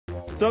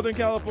Southern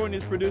California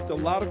has produced a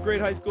lot of great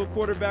high school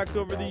quarterbacks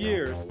over the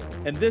years,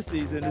 and this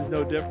season is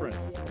no different.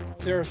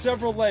 There are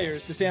several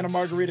layers to Santa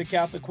Margarita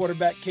Catholic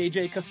quarterback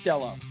KJ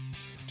Costello.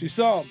 To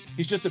some,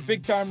 he's just a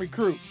big-time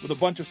recruit with a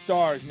bunch of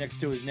stars next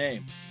to his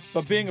name.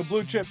 But being a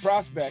blue-chip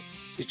prospect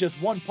is just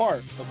one part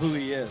of who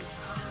he is.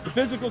 The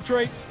physical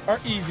traits are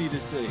easy to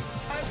see.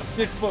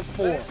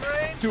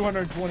 6'4",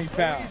 220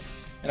 pounds,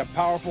 and a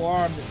powerful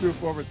arm that threw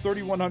for over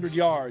 3,100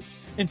 yards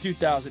in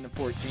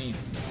 2014.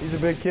 He's a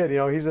big kid, you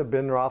know, he's a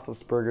Ben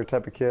Roethlisberger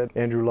type of kid.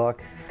 Andrew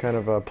Luck kind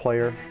of a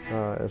player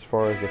as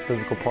far as the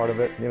physical part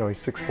of it. You know, he's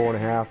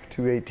 6'4½",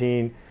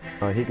 218.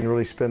 He can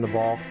really spin the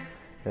ball,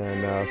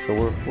 and so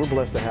we're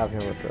blessed to have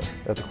him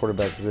at the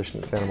quarterback position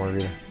at Santa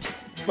Margarita.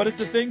 But it's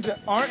the things that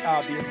aren't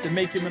obvious that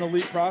make him an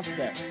elite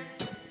prospect.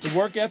 The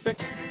work ethic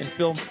and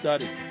film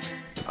study.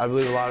 I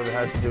believe a lot of it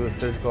has to do with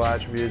physical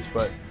attributes,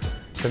 but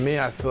to me,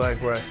 I feel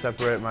like where I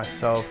separate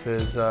myself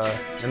is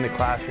in the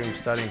classroom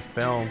studying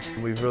film.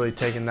 We've really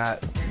taken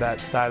that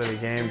side of the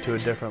game to a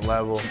different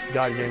level.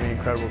 God gave me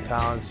incredible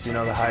talents, you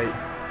know, the height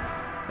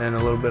and a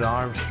little bit of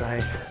arm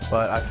strength,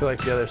 but I feel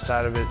like the other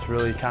side of it's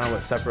really kind of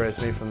what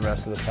separates me from the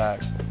rest of the pack.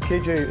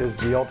 KJ is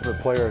the ultimate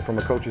player from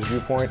a coach's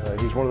viewpoint.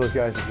 He's one of those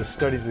guys that just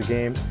studies the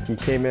game. He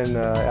came in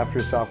after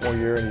his sophomore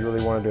year and he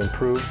really wanted to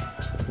improve,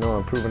 you know,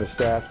 improving his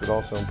stats, but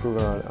also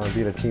improving on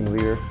being a team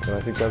leader. And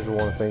I think that's one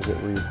of the things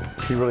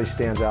that he really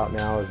stands out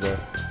now as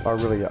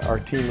our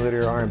team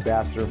leader, our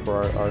ambassador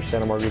for our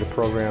Santa Margarita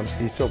program.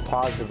 He's so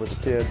positive with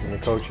the kids and the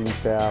coaching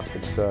staff.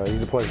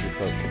 He's a pleasure to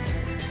coach.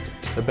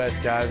 The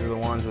best guys are the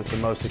ones with the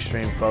most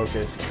extreme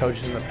focus.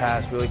 Coaches in the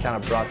past really kind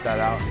of brought that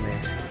out in me.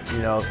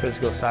 You know, the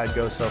physical side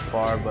goes so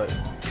far, but,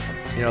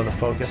 you know, the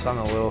focus on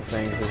the little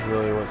things is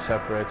really what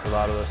separates a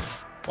lot of us.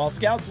 While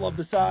scouts love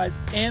the size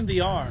and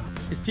the arm,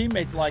 his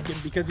teammates like him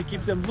because he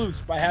keeps them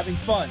loose by having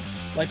fun,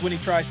 like when he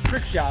tries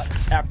trick shots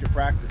after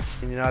practice.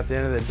 You know, at the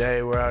end of the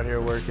day, we're out here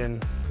working,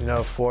 you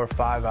know, 4 or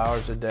 5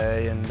 hours a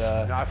day, and you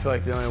know, I feel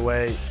like the only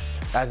way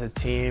as a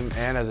team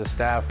and as a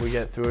staff we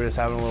get through it is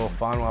having a little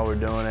fun while we're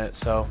doing it.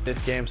 So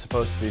this game's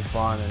supposed to be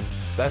fun, and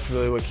that's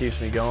really what keeps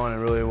me going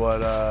and really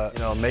what you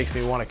know, makes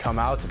me want to come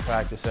out to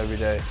practice every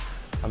day.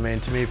 I mean,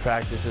 to me,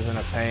 practice isn't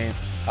a pain.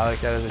 I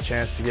like that as a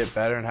chance to get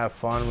better and have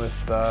fun with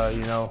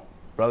you know,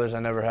 brothers I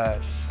never had.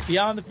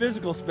 Beyond the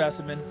physical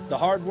specimen, the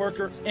hard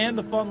worker, and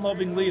the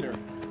fun-loving leader,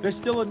 there's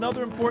still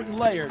another important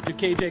layer to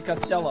KJ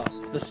Costello,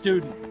 the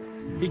student.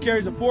 He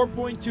carries a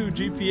 4.2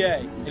 GPA,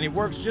 and he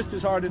works just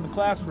as hard in the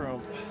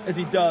classroom as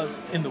he does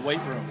in the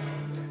weight room.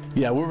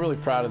 Yeah, we're really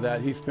proud of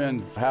that. He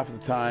spends half of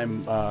the time,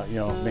 you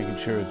know, making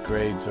sure his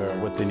grades are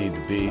what they need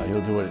to be.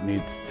 He'll do what it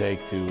needs to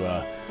take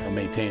to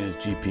maintain his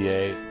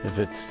GPA. If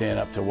it's staying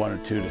up to 1 or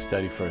 2 to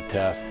study for a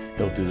test,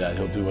 he'll do that.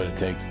 He'll do what it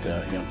takes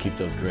to, you know, keep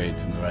those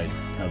grades in the right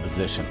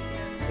position.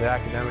 The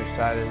academic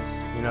side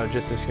is, you know,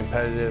 just as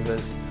competitive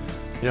as,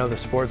 you know, the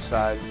sports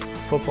side.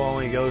 Football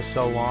only goes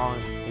so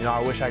long. You know,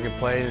 I wish I could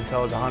play until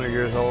I was 100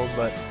 years old,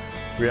 but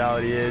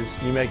reality is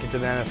you make it to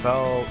the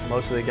NFL,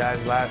 most of the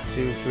guys last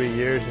 2-3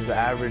 years is the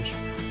average.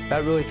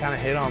 That really kind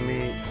of hit on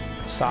me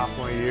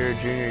sophomore year,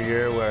 junior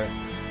year, where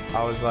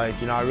I was like,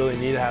 you know, I really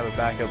need to have a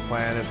backup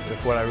plan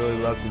if what I really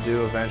love to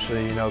do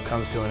eventually, you know,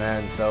 comes to an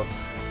end. So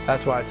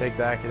that's why I take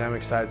the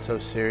academic side so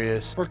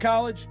serious. For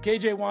college,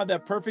 KJ wanted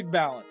that perfect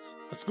balance,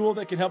 a school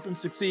that can help him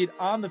succeed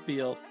on the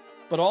field,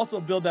 but also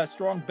build that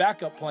strong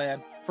backup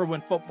plan for when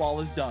football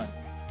is done.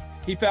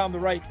 He found the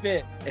right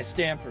fit at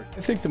Stanford.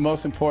 I think the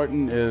most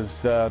important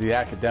is the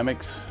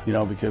academics, you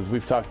know, because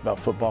we've talked about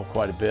football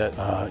quite a bit.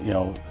 You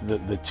know,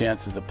 the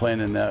chances of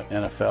playing in the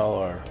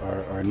NFL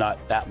are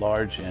not that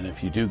large, and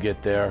if you do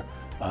get there,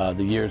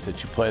 the years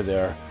that you play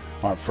there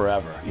aren't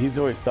forever. He's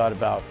always thought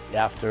about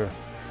after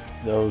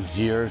those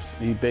years.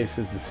 He based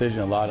his decision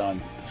a lot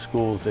on the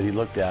schools that he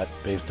looked at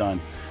based on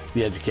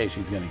the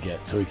education he's going to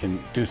get, so he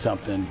can do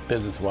something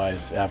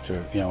business-wise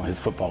after, you know, his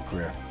football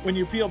career. When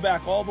you peel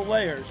back all the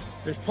layers,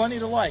 there's plenty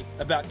to like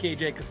about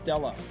KJ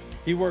Costello.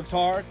 He works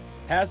hard,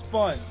 has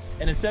fun,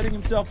 and is setting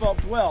himself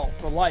up well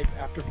for life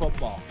after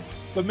football.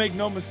 But make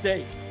no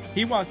mistake,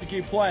 he wants to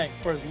keep playing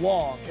for as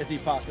long as he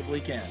possibly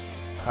can.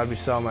 I'd be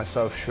selling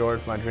myself short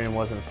if my dream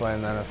wasn't to play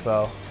in the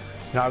NFL.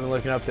 You know, I've been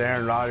looking up to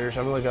Aaron Rodgers.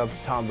 I've been looking up to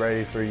Tom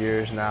Brady for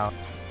years now.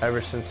 Ever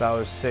since I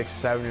was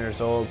 6-7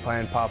 years old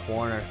playing Pop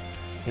Warner.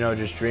 You know,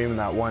 just dreaming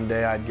that one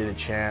day I'd get a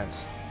chance.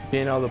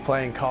 Being able to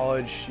play in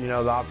college, you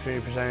know, the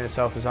opportunity presenting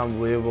itself is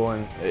unbelievable,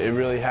 and it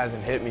really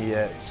hasn't hit me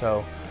yet.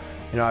 So,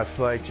 you know, I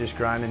feel like just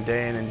grinding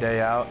day in and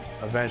day out,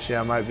 eventually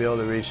I might be able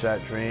to reach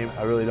that dream.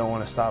 I really don't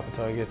want to stop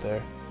until I get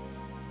there.